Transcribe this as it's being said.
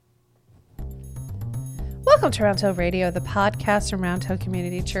Welcome to Round Hill Radio, the podcast from Round Hill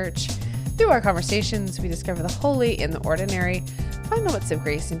Community Church. Through our conversations, we discover the holy in the ordinary, find moments of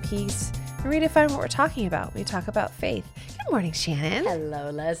grace and peace, and redefine what we're talking about. We talk about faith. Good morning, Shannon.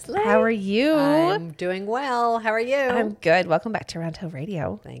 Hello, Leslie. How are you? I'm doing well. How are you? I'm good. Welcome back to Round Hill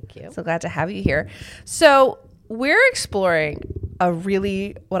Radio. Thank you. So glad to have you here. So we're exploring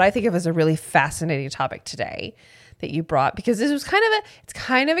what I think of as a really fascinating topic today that you brought, because this was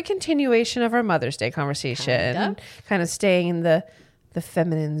kind of a continuation of our Mother's Day conversation, kind of staying in the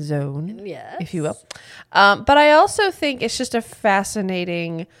feminine zone, yes, if you will. But I also think it's just a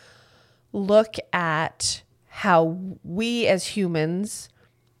fascinating look at how we as humans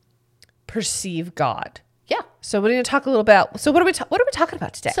perceive God. Yeah. So we're going to talk a little about, so what are we talking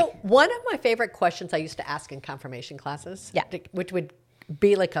about today? So one of my favorite questions I used to ask in confirmation classes, which would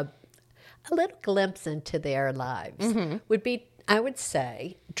be like a little glimpse into their lives, would be, I would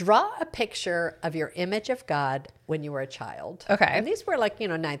say, draw a picture of your image of God when you were a child. Okay. And these were like,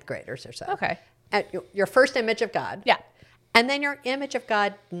 ninth graders or so. Okay. At your first image of God. Yeah. And then your image of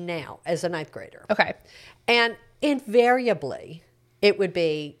God now as a ninth grader. Okay. And invariably, it would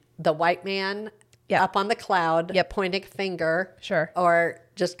be the white man up on the cloud, pointing a finger. Sure. Or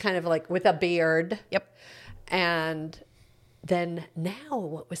just kind of like with a beard. Yep. And then now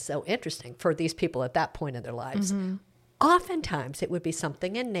what was so interesting for these people at that point in their lives, oftentimes it would be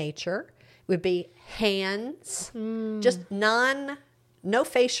something in nature. It would be hands, just no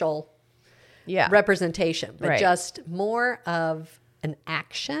facial representation, but just more of an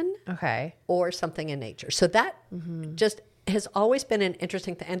action or something in nature. So that just has always been an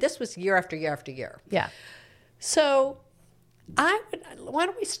interesting thing. And this was year after year after year. Yeah. So why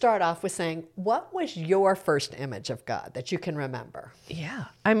don't we start off with saying, what was your first image of God that you can remember? Yeah.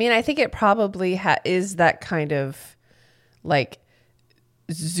 I mean, I think it probably is that kind of like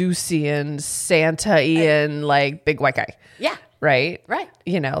Zeusian, Santa-ian, like big white guy. Yeah. Right? Right.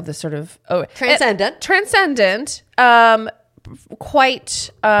 The sort of... Transcendent. Transcendent. Quite...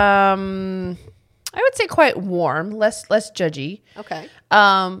 I would say quite warm, less judgy. Okay.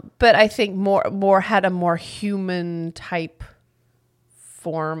 But I think more had a more human type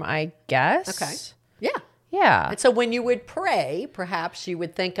form, I guess. Okay. Yeah. Yeah. And so when you would pray, perhaps you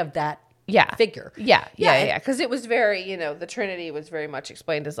would think of that figure. Yeah. Because it was very, the Trinity was very much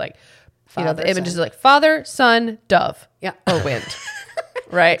explained as like, Father, the images are like Father, Son, Dove, or wind.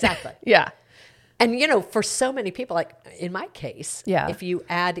 Right? Exactly. Yeah. And, for so many people, like in my case, if you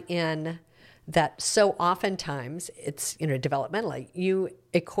add in that so oftentimes it's, developmentally, you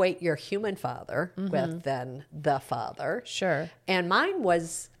equate your human father with then the Father. Sure. And mine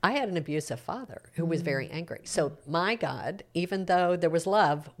was, I had an abusive father who was very angry. So my God, even though there was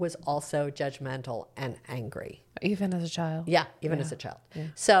love, was also judgmental and angry. Even as a child. Yeah, even as a child. Yeah.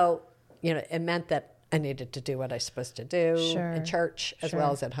 So, it meant that I needed to do what I was supposed to do in church as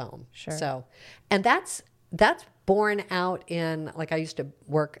well as at home. Sure. So, and that's borne out in, like I used to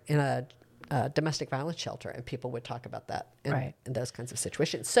work in a domestic violence shelter, and people would talk about that in those kinds of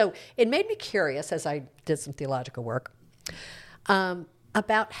situations. So it made me curious as I did some theological work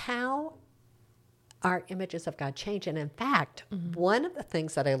about how our images of God change. And in fact, one of the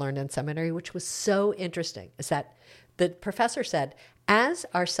things that I learned in seminary, which was so interesting, is that the professor said, as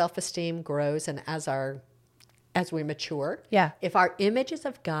our self-esteem grows and as we mature, if our images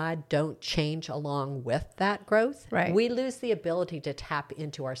of God don't change along with that growth, we lose the ability to tap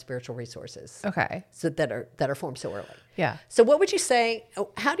into our spiritual resources. Okay. So that are formed so early. Yeah. So what would you say,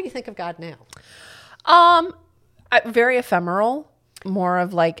 how do you think of God now? Very ephemeral, more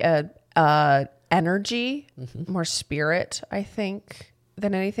of like a energy, more spirit, I think,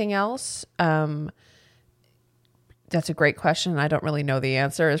 than anything else. That's a great question. I don't really know the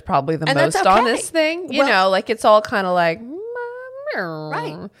answer is probably the most honest thing. Like it's all kind of like,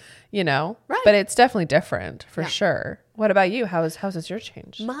 right. But it's definitely different for sure. What about you? How's this your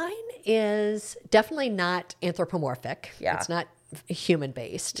change? Mine is definitely not anthropomorphic. Yeah. It's not human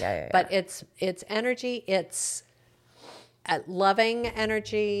based. Yeah. But it's energy. It's loving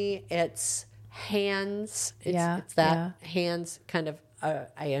energy. It's hands. It's that hands kind of.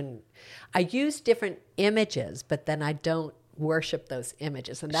 I use different images, but then I don't worship those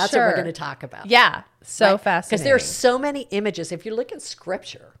images. And that's what we're going to talk about. Yeah. So fascinating. Because there are so many images. If you look at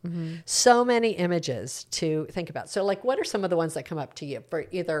scripture, so many images to think about. So like, what are some of the ones that come up to you for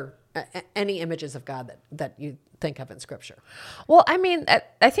either any images of God that you think of in scripture? Well, I mean,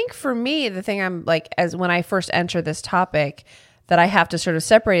 I think for me, the thing I'm like, as when I first enter this topic that I have to sort of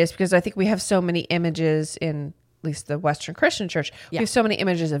separate is because I think we have so many images in at least the Western Christian church, we have so many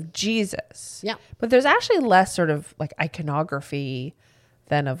images of Jesus. Yeah. But there's actually less sort of like iconography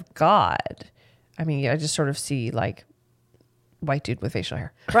than of God. I mean, I just sort of see like white dude with facial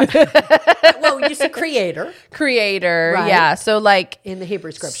hair. Right. Well, you said creator. Creator. Right. Yeah. So like in the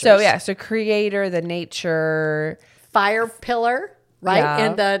Hebrew scriptures. So yeah. So creator, the nature. Fire pillar, right? Yeah.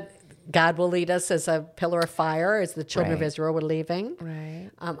 And the God will lead us as a pillar of fire as the children of Israel were leaving. Right.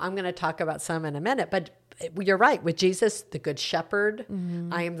 I'm going to talk about some in a minute, but you're right. With Jesus, the good shepherd,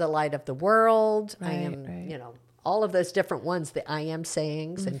 I am the light of the world. I am, all of those different ones, the I am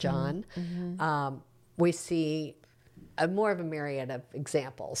sayings in John. We see more of a myriad of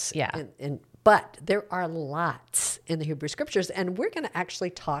examples. Yeah. But there are lots in the Hebrew scriptures, and we're going to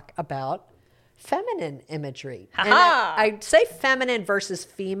actually talk about feminine imagery. And I say feminine versus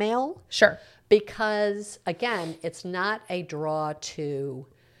female. Sure. Because, again, it's not a draw to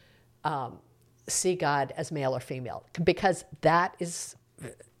see God as male or female. Because that is,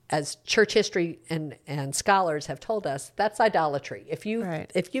 as church history and scholars have told us, that's idolatry. If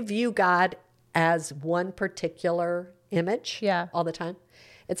you view God as one particular image all the time,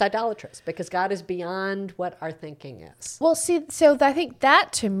 it's idolatrous because God is beyond what our thinking is. Well, see, so I think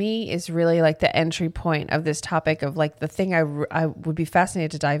that to me is really like the entry point of this topic of like the thing I would be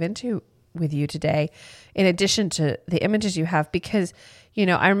fascinated to dive into with you today, in addition to the images you have, because,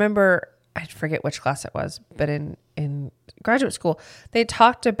 I remember, I forget which class it was, but in graduate school, they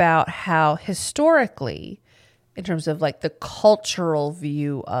talked about how historically, in terms of like the cultural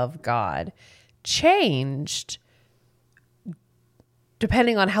view of God, changed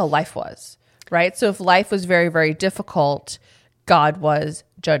depending on how life was, right? So if life was very, very difficult, God was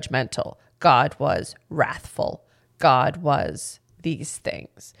judgmental. God was wrathful. God was these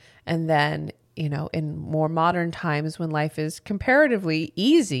things. And then, in more modern times when life is comparatively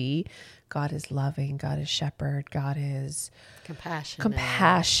easy, God is loving, God is shepherd, God is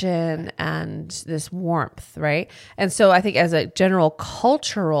compassion and this warmth, right? And so I think as a general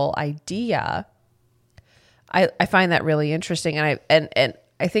cultural idea, I find that really interesting, and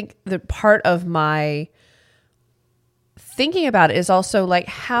I think the part of my thinking about it is also like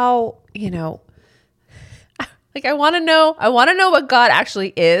how like I want to know what God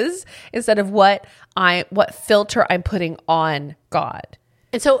actually is instead of what filter I'm putting on God,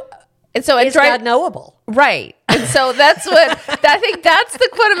 and so is God knowable, right? And so that's what I think that's the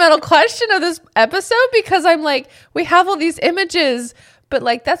fundamental question of this episode, because I'm like, we have all these images, but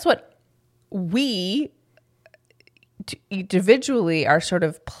like that's what we individually are sort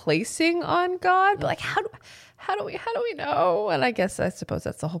of placing on God, but like how do we know? And I suppose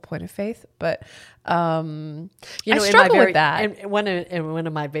that's the whole point of faith. But I struggle with that. In one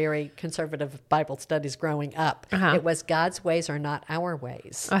of my very conservative Bible studies growing up, it was God's ways are not our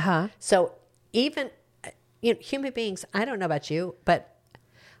ways. So even human beings, I don't know about you, but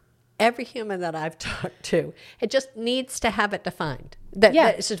every human that I've talked to, it just needs to have it defined.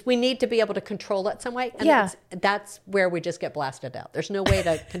 It's just, we need to be able to control it some way. And that's where we just get blasted out. There's no way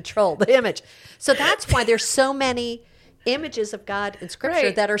to control the image. So that's why there's so many images of God in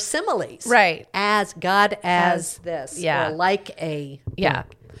Scripture that are similes. Right. As God as this. Or like a... Yeah.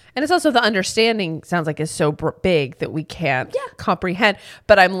 And it's also the understanding sounds like is so big that we can't comprehend.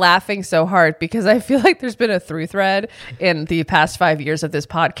 But I'm laughing so hard because I feel like there's been a through thread in the past 5 years of this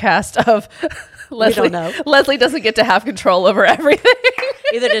podcast of Leslie. We don't know. Leslie doesn't get to have control over everything.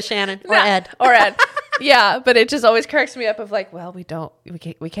 Either does Shannon or Ed. Or Ed. Yeah, but it just always cracks me up of like, well, we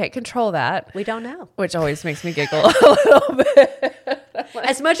can't control that. We don't know. Which always makes me giggle a little bit.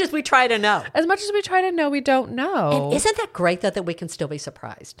 As much as we try to know. As much as we try to know, we don't know. And isn't that great that we can still be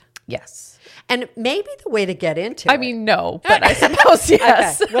surprised? Yes. And maybe the way to get into it. I mean, no, but I suppose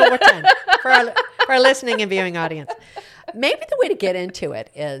yes. Okay. Well, we're done. For our listening and viewing audience. Maybe the way to get into it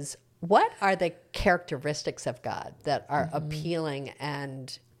is, what are the characteristics of God that are appealing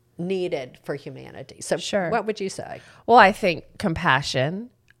and needed for humanity? So what would you say? Well, I think compassion.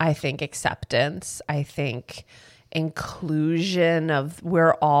 I think acceptance. I think inclusion of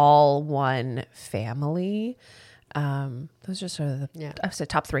we're all one family. Those are sort of I would say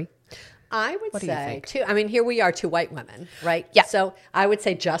top three. I would say too. I mean, here we are, two white women, right? Yeah. So I would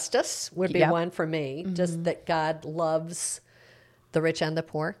say justice would be one for me. Just that God loves the rich and the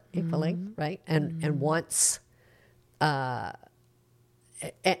poor equally, right? And wants and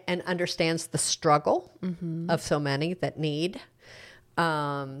understands the struggle of so many that need.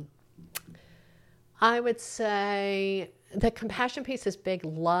 I would say the compassion piece is big.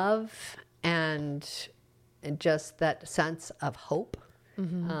 Love and just that sense of hope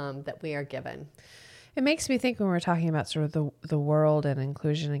that we are given. It makes me think when we're talking about sort of the world and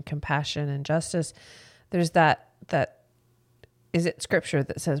inclusion and compassion and justice, there's that is it scripture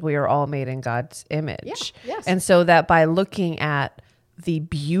that says we are all made in God's image? Yeah, yes. And so that by looking at the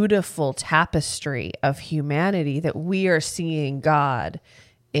beautiful tapestry of humanity that we are seeing God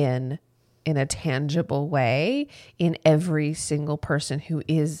in a tangible way in every single person who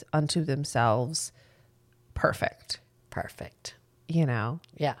is unto themselves perfect. You know?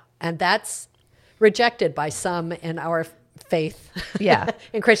 Yeah. And that's rejected by some in our faith. Yeah.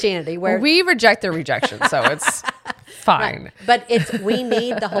 In Christianity, where we reject their rejection, so it's fine. Right. But we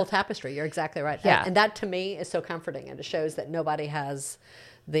need the whole tapestry. You're exactly right. Yeah. And that to me is so comforting, and it shows that nobody has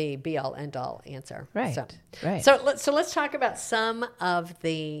the be all end all answer. Right. Right. So let's talk about some of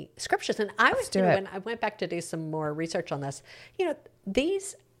the scriptures. And I was when I went back to do some more research on this,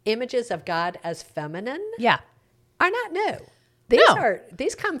 these images of God as feminine are not new.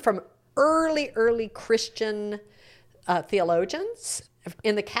 These come from early Christian theologians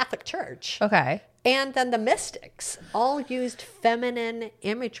in the Catholic Church. Okay. And then the mystics all used feminine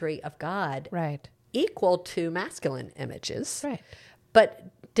imagery of God equal to masculine images. Right.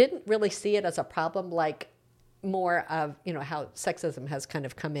 But didn't really see it as a problem, like more of, how sexism has kind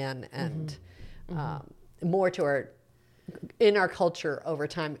of come in and more to in our culture over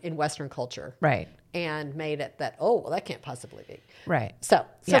time, in Western culture. Right. And made it that, that can't possibly be. Right. So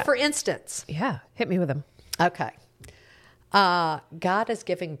for instance. Yeah. Hit me with them. Okay. God is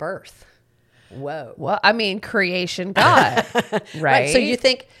giving birth. Whoa. Well, I mean, creation God. Right. So you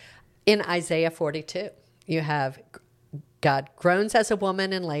think in Isaiah 42, you have God groans as a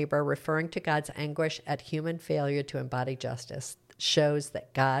woman in labor, referring to God's anguish at human failure to embody justice, shows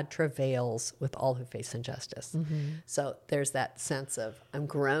that God travails with all who face injustice. So there's that sense of I'm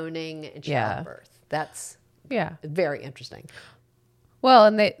groaning in childbirth. That's very interesting. Well,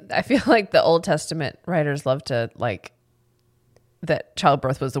 and I feel like the Old Testament writers love to that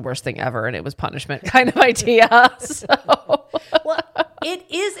childbirth was the worst thing ever and it was punishment kind of idea. So. Well, it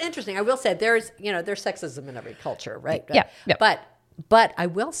is interesting. I will say there's sexism in every culture, right? Yeah. But I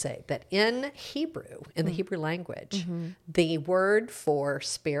will say that in Hebrew, in the Hebrew language, the word for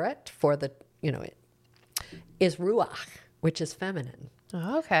spirit, is ruach, which is feminine.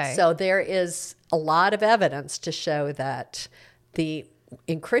 Okay. So there is a lot of evidence to show that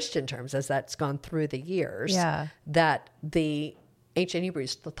in Christian terms, as that's gone through the years, that the ancient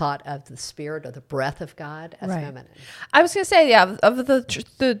Hebrews thought of the spirit or the breath of God as feminine. I was going to say, of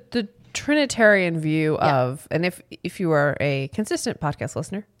the Trinitarian view of, and if you are a consistent podcast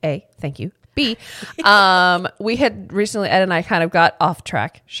listener, A, thank you. B, we had recently, Ed and I kind of got off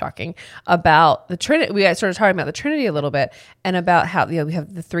track, shocking, about the Trinity. We started talking about the Trinity a little bit and about how we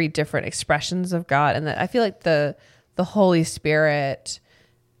have the three different expressions of God, and that I feel like the Holy Spirit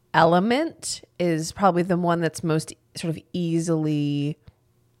element is probably the one that's most sort of easily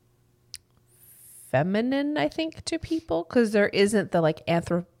feminine, I think, to people, because there isn't the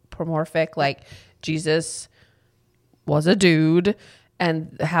anthropomorphic, Jesus was a dude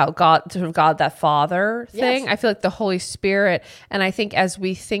and how God that Father thing. Yes. I feel like the Holy Spirit, and I think as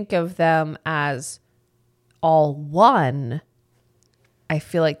we think of them as all one, I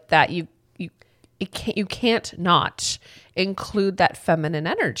feel like that you can't not include that feminine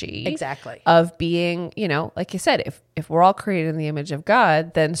energy. Exactly. Of being, like you said, if we're all created in the image of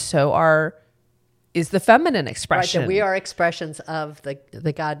God, then so is the feminine expression. Right, that we are expressions of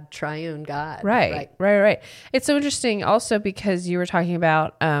the God, triune God. Right. It's so interesting also because you were talking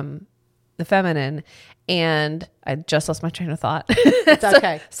about the feminine, and I just lost my train of thought. It's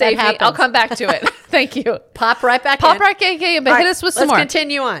okay. Save me. I'll come back to it. Thank you. Pop right back in. But hit us with some more. Let's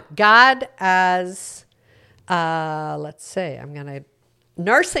continue on. God as, let's say,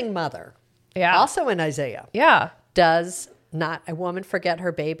 nursing mother. Yeah. Also in Isaiah. Yeah. Does not a woman forget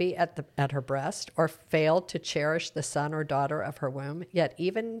her baby at her breast, or fail to cherish the son or daughter of her womb? Yet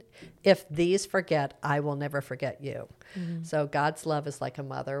even if these forget, I will never forget you. Mm-hmm. So God's love is like a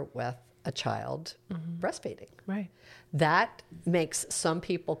mother with a child breastfeeding. Right. That makes some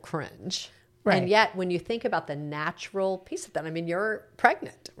people cringe. Right. And yet when you think about the natural piece of that, you're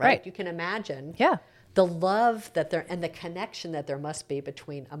pregnant, right? You can imagine the love and the connection that there must be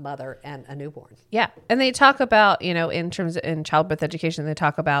between a mother and a newborn. Yeah. And they talk about, in childbirth education, they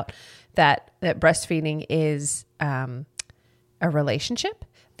talk about that breastfeeding is a relationship,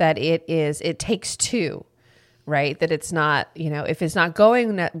 that it takes two, right? That it's not, if it's not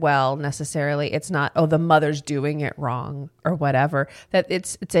going well necessarily, it's not, the mother's doing it wrong or whatever, that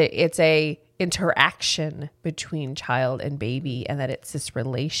it's a interaction between child and baby, and that it's this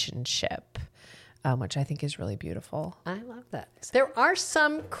relationship. Which I think is really beautiful. I love that. There are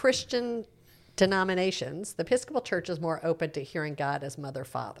some Christian denominations. The Episcopal Church is more open to hearing God as mother,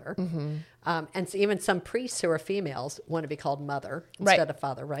 father. Mm-hmm. And so even some priests who are females want to be called mother instead of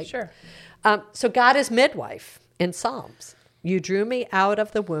father, right? Sure. So God is midwife in Psalms. You drew me out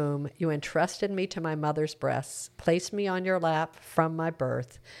of the womb. You entrusted me to my mother's breasts, placed me on your lap from my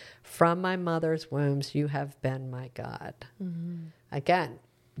birth. From my mother's wombs, you have been my God. Mm-hmm. Again,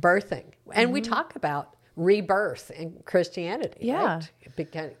 birthing. And we talk about rebirth in Christianity. Right?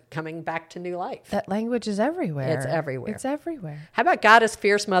 Coming back to new life. That language is everywhere. It's everywhere. It's everywhere. How about God as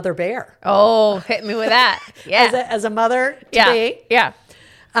fierce mother bear? Oh, hit me with that. Yeah. As a mother to be. Yeah.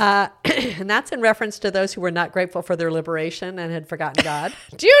 And that's in reference to those who were not grateful for their liberation and had forgotten God.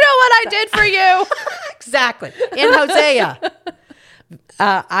 Do you know what I did for you? Exactly. In Hosea,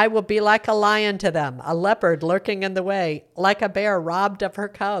 I will be like a lion to them, a leopard lurking in the way, like a bear robbed of her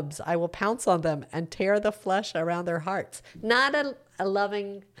cubs. I will pounce on them and tear the flesh around their hearts. Not a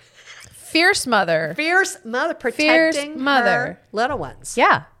loving... Fierce mother. Protecting her little ones.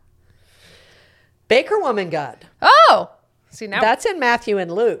 Yeah. Baker woman God. Oh! See, now that's in Matthew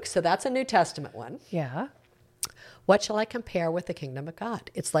and Luke, so that's a New Testament one. Yeah. What shall I compare with the kingdom of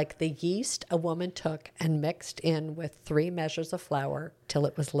God? It's like the yeast a woman took and mixed in with 3 measures of flour till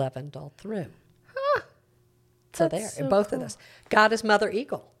it was leavened all through. Huh. So there, in both of those. God is mother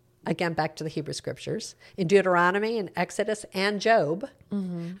eagle. Again, back to the Hebrew scriptures. In Deuteronomy and Exodus and Job.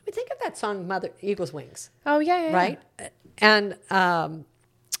 Mm-hmm. I mean, think of that song, Mother Eagle's Wings. Oh, yeah. Right? And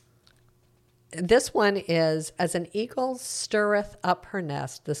this one is, as an eagle stirreth up her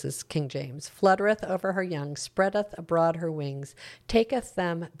nest, this is King James, fluttereth over her young, spreadeth abroad her wings, taketh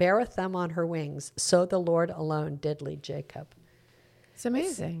them, beareth them on her wings, so the Lord alone did lead Jacob. It's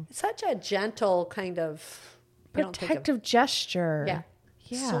amazing. It's such a gentle kind of... protective gesture. Yeah.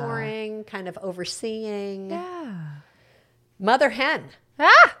 Soaring, kind of overseeing. Yeah. Mother hen.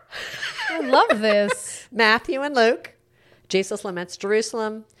 Ah! I love this. Matthew and Luke. Jesus laments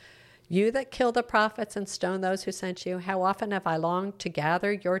Jerusalem. You that kill the prophets and stone those who sent you, how often have I longed to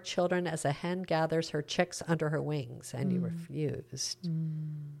gather your children as a hen gathers her chicks under her wings, and you refused.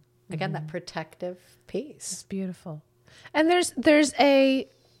 Again, that protective piece. It's beautiful. And there's a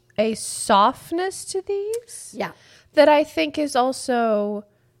softness to these. Yeah. That I think is also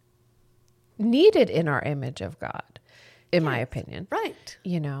needed in our image of God, in my opinion. Right.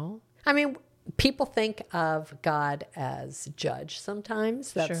 You know? I mean, people think of God as judge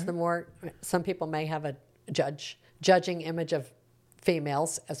sometimes. That's the more, some people may have a judging image of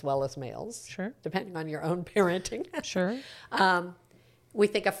females as well as males. Sure. Depending on your own parenting. Sure. We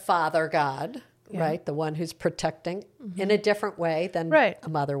think of Father God, right? The one who's protecting in a different way than a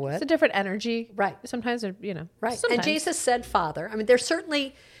mother would. It's a different energy. Right. Sometimes, you know. Right. Sometimes. And Jesus said Father. I mean, there's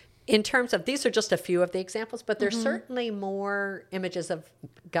certainly, in terms of, these are just a few of the examples, but there's certainly more images of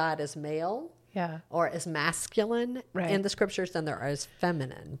God as male or as masculine in the scriptures than there are as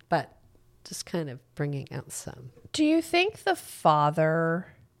feminine, but just kind of bringing out some. Do you think the father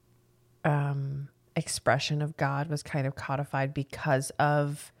expression of God was kind of codified because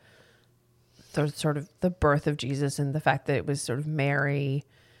of the sort of the birth of Jesus and the fact that it was sort of Mary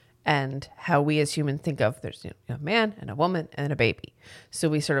and how we as humans think of there's a man and a woman and a baby. So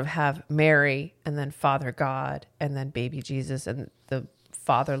we sort of have Mary and then Father God and then baby Jesus and the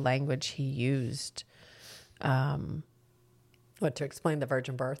father language he used. What, to explain the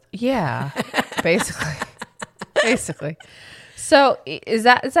virgin birth? Yeah, basically. So is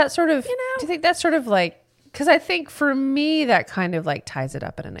that sort of, do you think that's sort of like, because I think for me, that kind of like ties it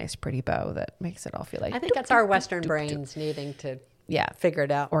up in a nice, pretty bow that makes it all feel like. I think that's our Western brains needing to figure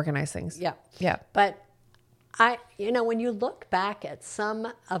it out. Organize things. Yeah. Yeah. But when you look back at some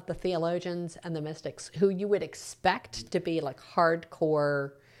of the theologians and the mystics who you would expect to be like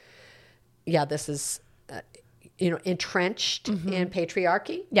hardcore, this is, entrenched in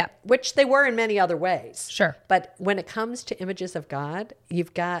patriarchy. Yeah. Which they were in many other ways. Sure. But when it comes to images of God,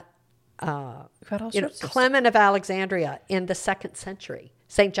 you've got Clement of Alexandria in the 2nd century,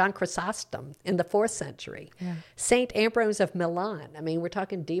 St. John Chrysostom in the 4th century, St. Ambrose of Milan. I mean, we're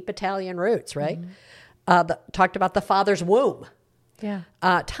talking deep Italian roots, right? Talked about the Father's womb. Yeah.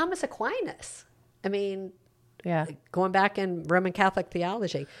 Thomas Aquinas. I mean, going back in Roman Catholic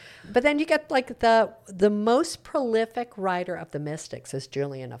theology. But then you get like the most prolific writer of the mystics is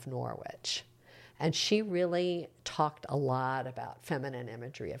Julian of Norwich. And she really talked a lot about feminine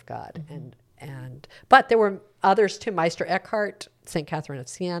imagery of God. But there were others too, Meister Eckhart, St. Catherine of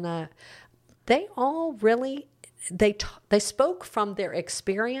Siena. They all really, they spoke from their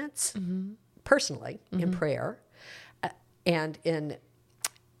experience personally in prayer and in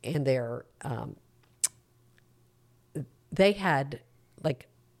their, they had like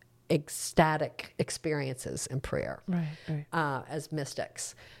ecstatic experiences in prayer as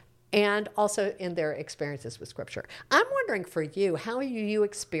mystics. and also in their experiences with Scripture. I'm wondering for you, how you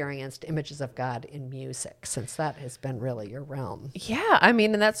experienced images of God in music, since that has been really your realm. Yeah, I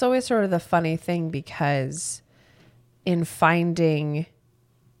mean, and that's always sort of the funny thing, because in finding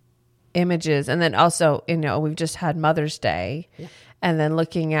images, and then also, we've just had Mother's Day, and then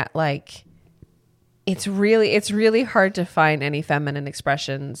looking at like, it's really hard to find any feminine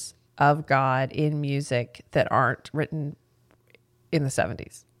expressions of God in music that aren't written in the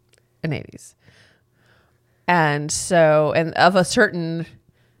 70s and 80s. And so, and of a certain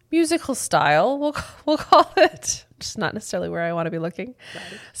musical style, we'll call it, just not necessarily where I want to be looking. Right.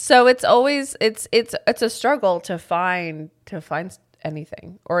 So it's always, it's a struggle to find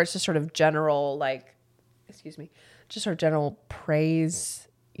anything, or it's just sort of general, just sort of general praise.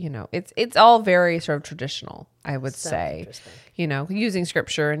 It's all very sort of traditional, I would say, using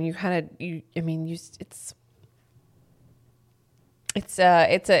Scripture, and it's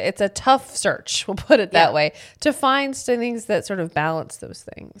a tough search, we'll put it that way, to find things that sort of balance those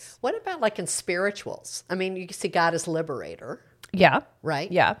things. What about like in spirituals? I mean, you can see God as liberator. Yeah.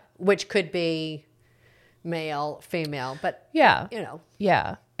 Right? Yeah. Which could be male, female, but Yeah.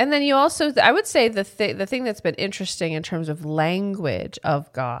 And then you also, I would say the thing that's been interesting in terms of language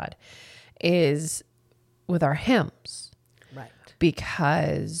of God is with our hymns. Right.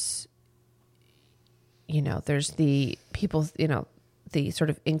 Because, there's the people, the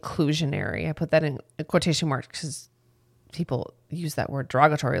sort of inclusionary, I put that in quotation marks because people use that word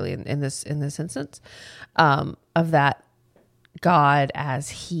derogatorily in this instance, of that God as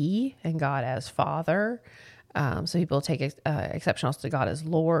He and God as Father. So people take exception also to God as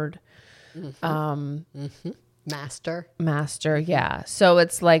Lord. Master. Yeah. So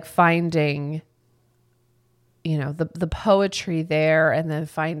it's like finding, the poetry there, and then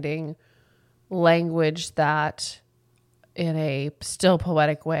finding language that in a still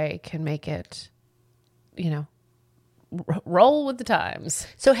poetic way can make it, roll with the times.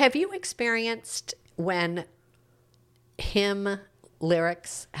 So have you experienced when hymn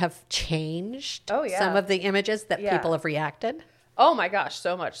lyrics have changed some of the images that people have reacted? Oh my gosh,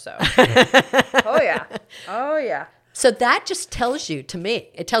 so much so. Oh yeah. So that just tells you,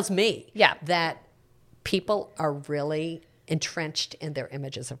 it tells me that people are really entrenched in their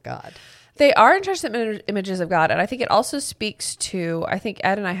images of God. They are interested in images of God. And I think it also speaks to, I think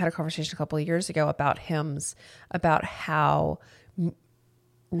Ed and I had a conversation a couple of years ago about hymns, about how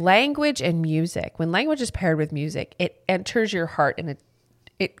language and music, when language is paired with music, it enters your heart and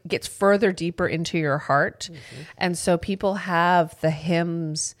it gets further deeper into your heart. Mm-hmm. And so people have the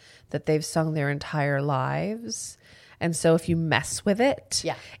hymns that they've sung their entire lives. And so if you mess with it,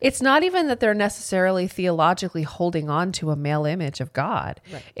 it's not even that they're necessarily theologically holding on to a male image of God.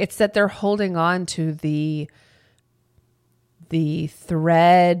 Right. It's that they're holding on to the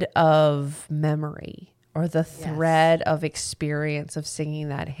thread of memory, or the thread of experience of singing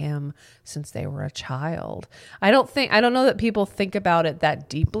that hymn since they were a child. I don't know that people think about it that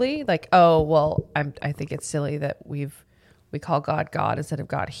deeply. Like, oh, well, I think it's silly that we call God God instead of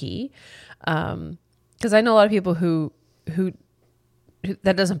God He. Because I know a lot of people who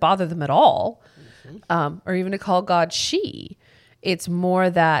that doesn't bother them at all, or even to call God she. It's more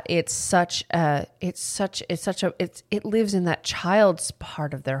that it lives in that child's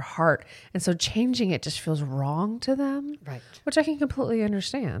part of their heart, and so changing it just feels wrong to them, right? Which I can completely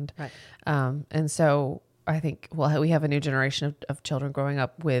understand, right? And so I think we have a new generation of children growing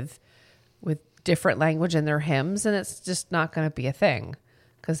up with different language in their hymns, and it's just not going to be a thing.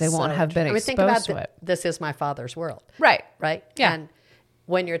 Because they won't have been exposed think about to it. This is my Father's world. Right. Yeah. And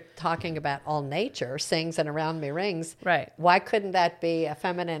when you're talking about all nature sings and around me rings, right? Why couldn't that be a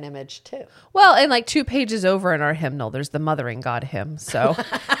feminine image too? Well, and like 2 pages over in our hymnal, there's the Mothering God hymn. So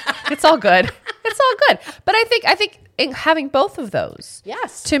it's all good. It's all good. But I think having both of those,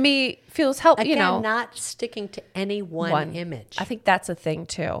 to me, feels helpful. Again, not sticking to any one image. I think that's a thing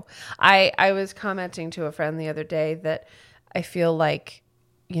too. I was commenting to a friend the other day that I feel like,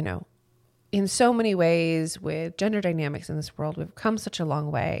 in so many ways with gender dynamics in this world, we've come such a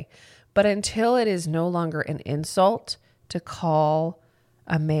long way. But until it is no longer an insult to call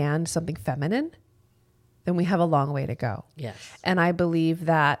a man something feminine, then we have a long way to go. Yes. And I believe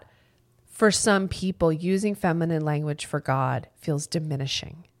that for some people, using feminine language for God feels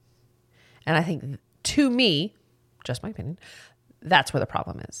diminishing. And I think, to me, just my opinion, that's where the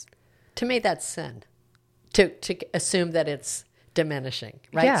problem is. To me, that's sin. To assume that it's diminishing,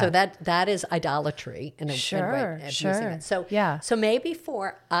 right? Yeah. So that is idolatry in a way of using it. So so maybe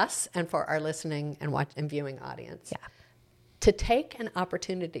for us and for our listening and viewing audience, to take an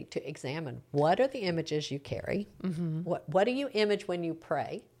opportunity to examine what are the images you carry, what do you image when you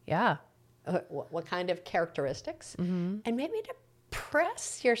pray, Yeah. What kind of characteristics? And maybe to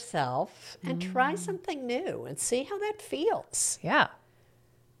press yourself and try something new and see how that feels. Yeah.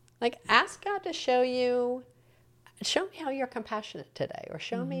 Like, ask God to show me how you're compassionate today, or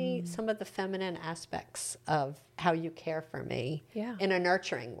show me some of the feminine aspects of how you care for me in a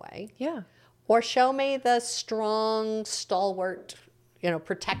nurturing way. Yeah. Or show me the strong, stalwart,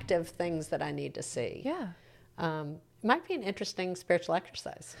 protective things that I need to see. Yeah. Might be an interesting spiritual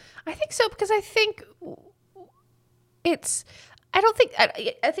exercise. I think so, because I think I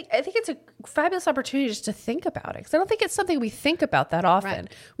think it's a fabulous opportunity just to think about it, because I don't think it's something we think about that often.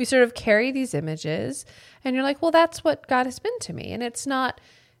 Right. We sort of carry these images, and you're like, well, that's what God has been to me. And it's not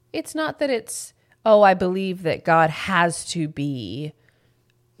that it's, oh, I believe that God has to be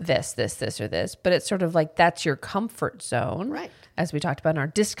this, or this, but it's sort of like that's your comfort zone. Right. As we talked about in our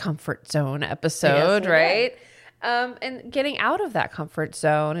discomfort zone episode, right? And getting out of that comfort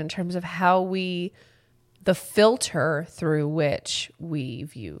zone in terms of how the filter through which we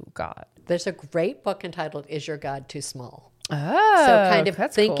view God. There's a great book entitled, Is Your God Too Small? Oh, so kind of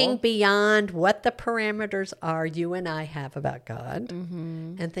thinking cool. beyond what the parameters are you and I have about God,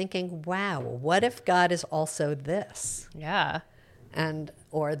 and thinking, wow, what if God is also this? Yeah.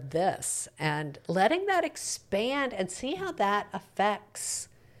 Or this, and letting that expand and see how that affects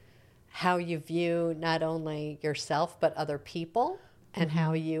how you view not only yourself, but other people, and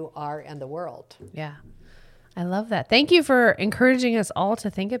how you are in the world. Yeah. I love that. Thank you for encouraging us all to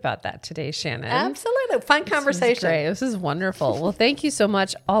think about that today, Shannon. Absolutely. Fun conversation. Great. This is wonderful. Well, thank you so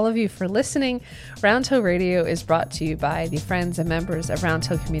much, all of you, for listening. Round Hill Radio is brought to you by the friends and members of Round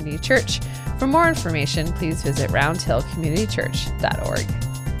Hill Community Church. For more information, please visit roundhillcommunitychurch.org.